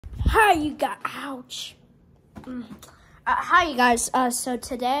Hi, you guys. Ouch. Hi, you guys. So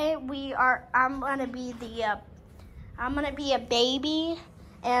today I'm gonna be a baby,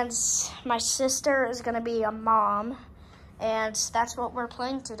 and my sister is gonna be a mom, and that's what we're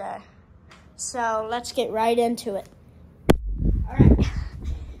playing today. So let's get right into it. All right.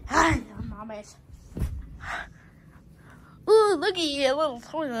 Hi, mom is. Ooh, look at you, a little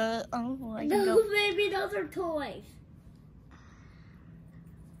toilet. Oh, I can go. Baby, those are toys.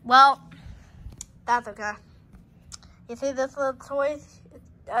 Well, that's okay. You see this little toy?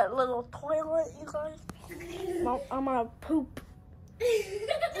 That little toilet, you guys? Well, I'm gonna poop.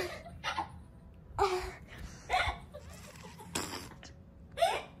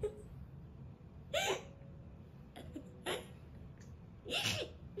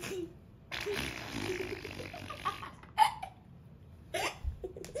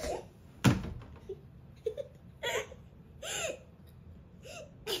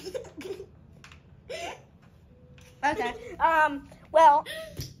 Okay. Well,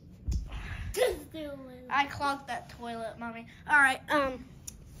 I clogged that toilet, Mommy. All right.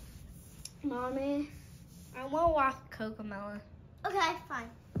 Mommy, I want to watch Cocomelon. Okay, fine.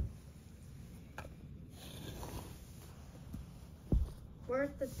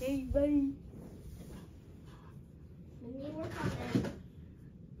 Where's the TV? Let me work on that.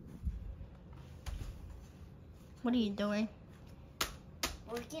 What are you doing?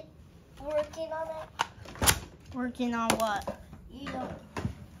 Working on it. Working on what? You know,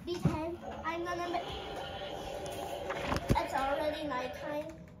 because I'm gonna make. It's already nighttime.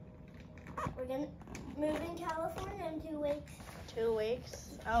 We're gonna move in California in 2 weeks. 2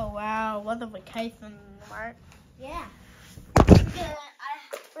 weeks? Oh, wow. What a vacation, Mark. Yeah.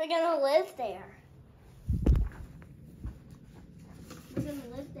 We're gonna live there. We're gonna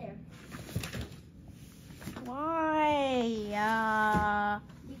live there. Why?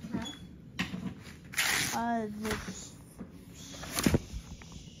 Because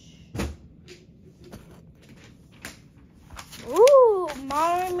Ooh,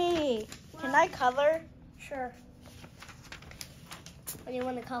 Mommy. Can I color? sure. What do you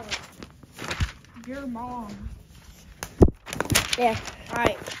want to color? Your mom. Yeah. All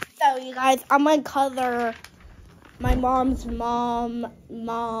right. So, you guys, I'm going to color my mom's mom.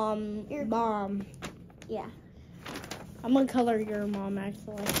 Your Mom. Yeah. I'm going to color your mom,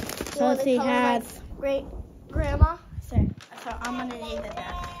 actually. You So, want to she color has... my great grandma? So I'm going to name it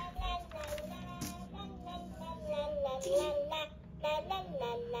that.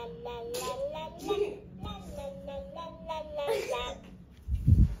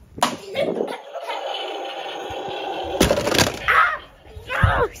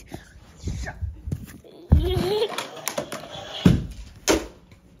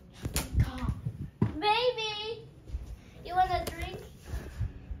 Baby, you want a drink?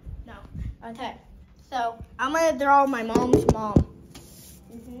 No. Okay. So I'm going to draw my mom's mom.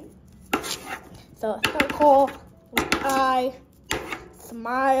 So a circle, eye,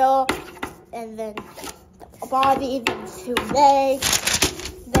 smile, and then a body, then 2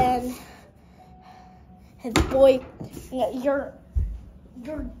 legs, then his boy,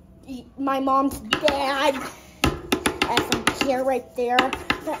 my mom's dad, and some hair right there,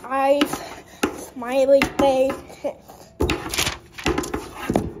 the eyes, smiley face,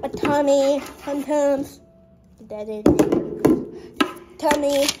 a tummy, sometimes, that is,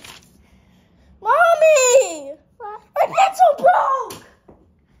 tummy. Mommy! What? My pencil broke!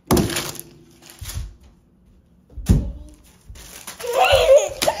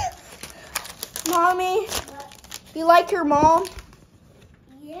 Mommy, What? you like your mom?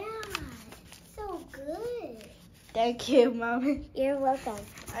 Yeah, so good. Thank you, Mommy. You're welcome.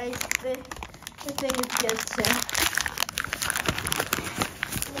 I think it's good too.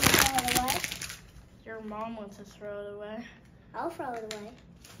 You want to throw it away? Your mom wants to throw it away. I'll throw it away.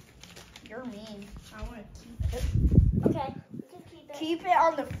 You're mean. I want to keep it. Okay, you can keep it. Keep it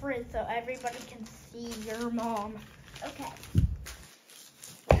on the fridge so everybody can see your mom. Okay.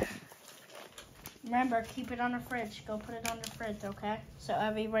 Remember, keep it on the fridge. Go put it on the fridge, okay? So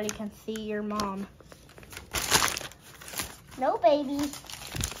everybody can see your mom. No, baby.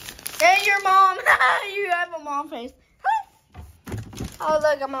 Hey, your mom. You have a mom face. Oh,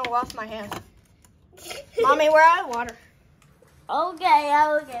 look, I'm going to wash my hands. Mommy, we're out of water. Okay,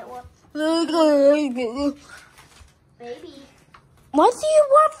 well, baby. What do you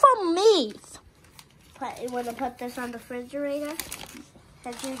want from me? You want to put this on the refrigerator?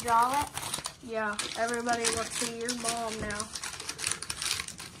 Did you draw it? Yeah, everybody will see your mom now.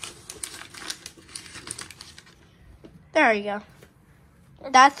 There you go.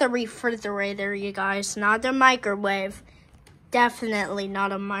 That's the refrigerator, you guys, not the microwave. definitely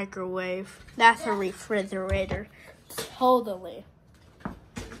not a microwave. That's a refrigerator. Totally.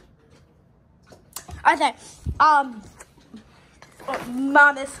 Okay.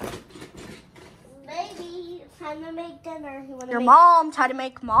 Mamas. Baby, it's time to make dinner. Your mom tried to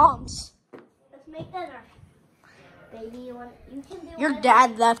make moms. Let's make dinner. Baby, you can do Your whatever.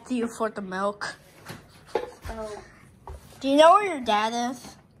 dad left you for the milk. Oh, Do you know where your dad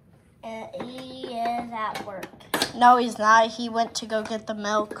is? he is at work. No, he's not. He went to go get the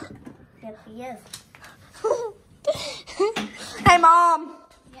milk. Yep, he is. Hey, Mom.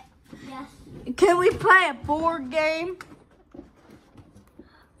 Yes. Can we play a board game?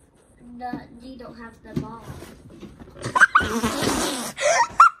 You don't have the ball.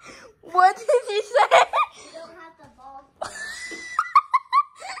 What did you say? You don't have the ball.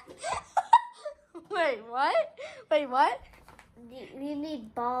 Wait, what? Wait, what? You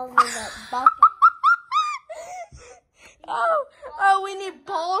need balls in the bucket. Oh, we need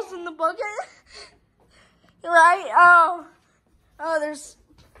balls in the bucket? Right? Oh, there's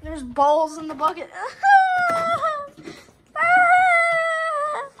balls in the bucket.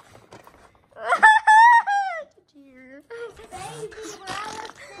 Baby,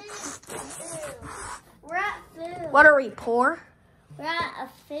 we're at food. What are we, poor? We're at a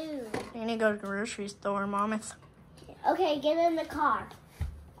food. You need to go to the grocery store, Mamas. Okay, get in the car.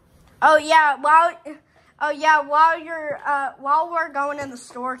 Oh yeah, while we're going in the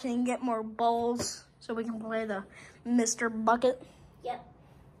store, can you get more bowls so we can play the Mr. Bucket? Yep.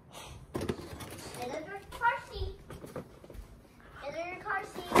 Get in your car seat. Get in your car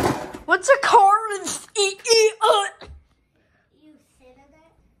seat. What's a car? You sit in it.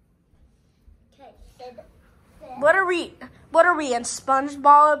 Okay, sit. What are we in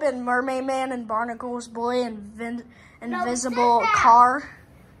SpongeBob and Mermaid Man and Barnacle's Boy and Invisible sit down. Car?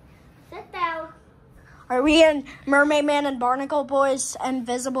 Sit down. Are we in Mermaid Man and Barnacle Boy's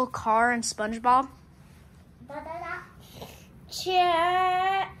Invisible Car and SpongeBob? Da-da-da.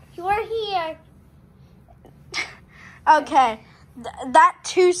 Chair. You're here. Okay, that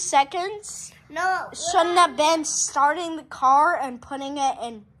 2 seconds No. shouldn't have been starting the car and putting it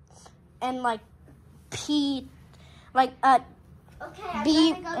in like P, like Okay, I'm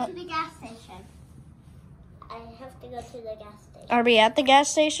Be- gonna go to the gas station. I have to go to the gas station. Are we at the gas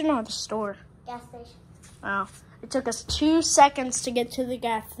station or the store? Gas station. Oh, it took us 2 seconds to get to the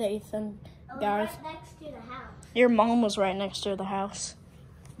gas station, Oh, guys. right next to the house. Your mom was right next to the house,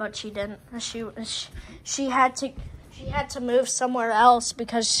 but she didn't. She had to move somewhere else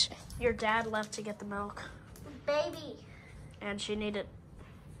because your dad left to get the milk, Baby, and she needed.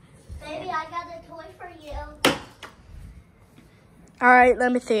 baby, I got a toy for you. All right,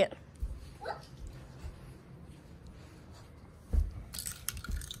 let me see it.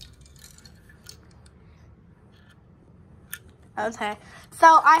 Okay, so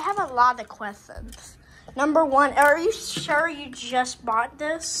I have a lot of questions. Number one, are you sure you just bought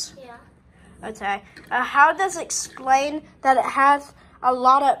this? Yeah. Okay. How does it explain that it has a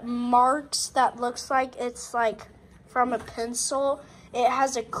lot of marks that looks like it's like from a pencil? It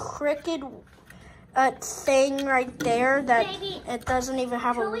has a crooked thing right there that Baby, it doesn't even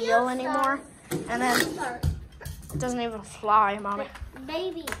have a can we wheel start? anymore. And then Start. it doesn't even fly, Mommy.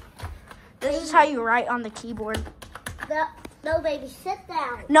 Baby, This is how you write on the keyboard. no, baby, sit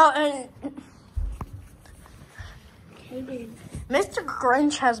down. No, and Baby. Mr.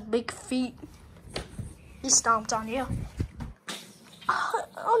 Grinch has big feet. He stomped on you.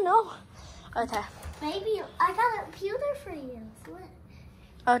 Oh no. Okay. Baby, I got a computer for you. What?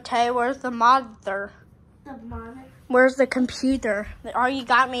 Okay, where's the monitor? The monitor. Where's the computer? Oh, you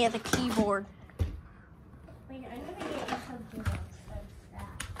got me at the keyboard. Wait, I'm gonna get you something else like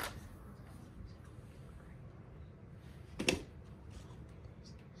that.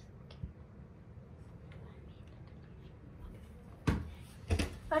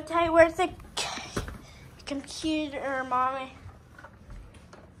 Okay, where's the computer, Mommy?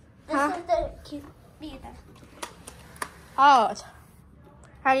 This Huh? is the computer. Oh,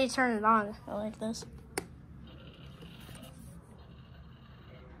 how do you turn it on? I like this.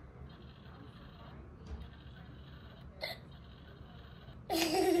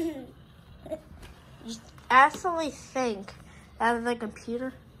 Just actually think out of the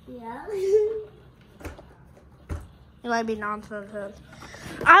computer. Yeah. It might be nonsense.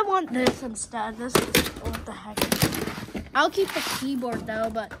 I want this instead. This is what the heck. I'll keep the keyboard though,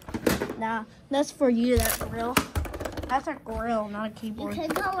 but nah, that's for you. That grill. That's a grill, not a You keyboard. can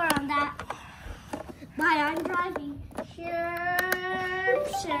color on that. Bye, I'm driving. Hi,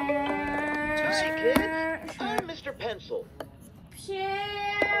 kids. I'm Mr. Pencil.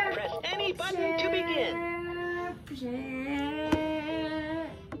 Press any button to begin.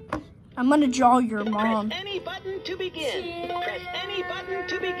 I'm gonna draw your mom. Press any button to begin. Press any button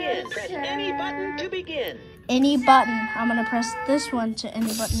to begin. Press any button to begin. Any button. I'm gonna press this one to any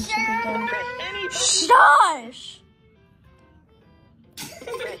button to begin. Press any button. Shush!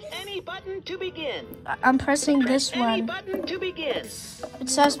 Press any button to begin. I'm pressing this Any one. button to begin. It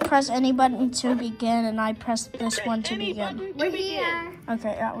says press any button to begin, and I press this Press one to any begin. button to We're begin. here.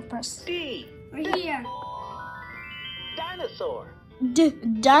 Okay, I will press D. We're here. Dinosaur.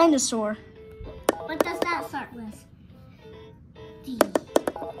 dinosaur. What does that start with? D.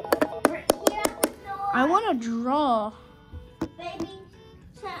 We're here at the store. I want to draw. Baby,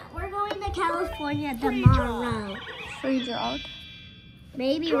 so we're going to California Free tomorrow. Free draw.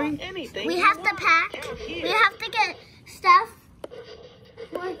 Maybe Draw we're. anything We you have to want. pack. Down here. We have to get stuff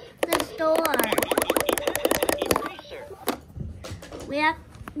for the store. Eraser. We have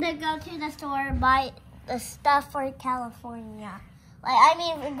to go to the store and buy the stuff for California.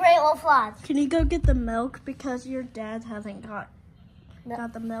 Great Wolf Lodge. Can you go get the milk because your dad hasn't got No.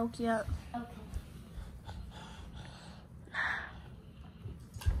 the milk yet? Okay.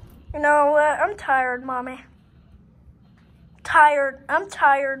 You know what? I'm tired, Mommy. I'm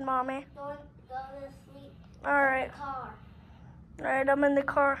tired, Mommy. Go to sleep All right. in the car. All right, I'm in the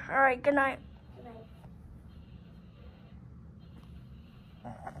car. All right, good night. Good night.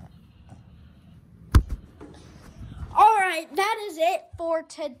 All right, that is it for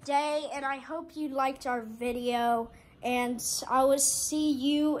today, and I hope you liked our video, and I will see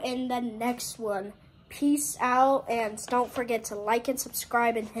you in the next one. Peace out, and don't forget to like and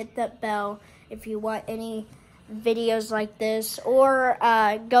subscribe and hit that bell if you want any videos like this, or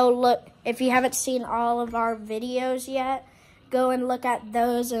go look, if you haven't seen all of our videos yet, go and look at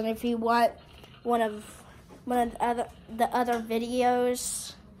those, and if you want one of the other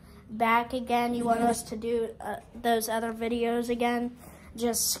videos back again, you want us to do those other videos again,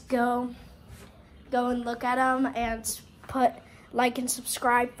 just go and look at them and put like and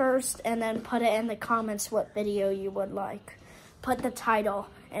subscribe first, and then put it in the comments what video you would like. Put the title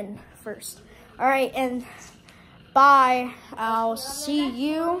in first. All right, and bye. I'll see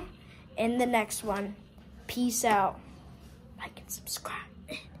you in the next one. Peace out. Like and subscribe.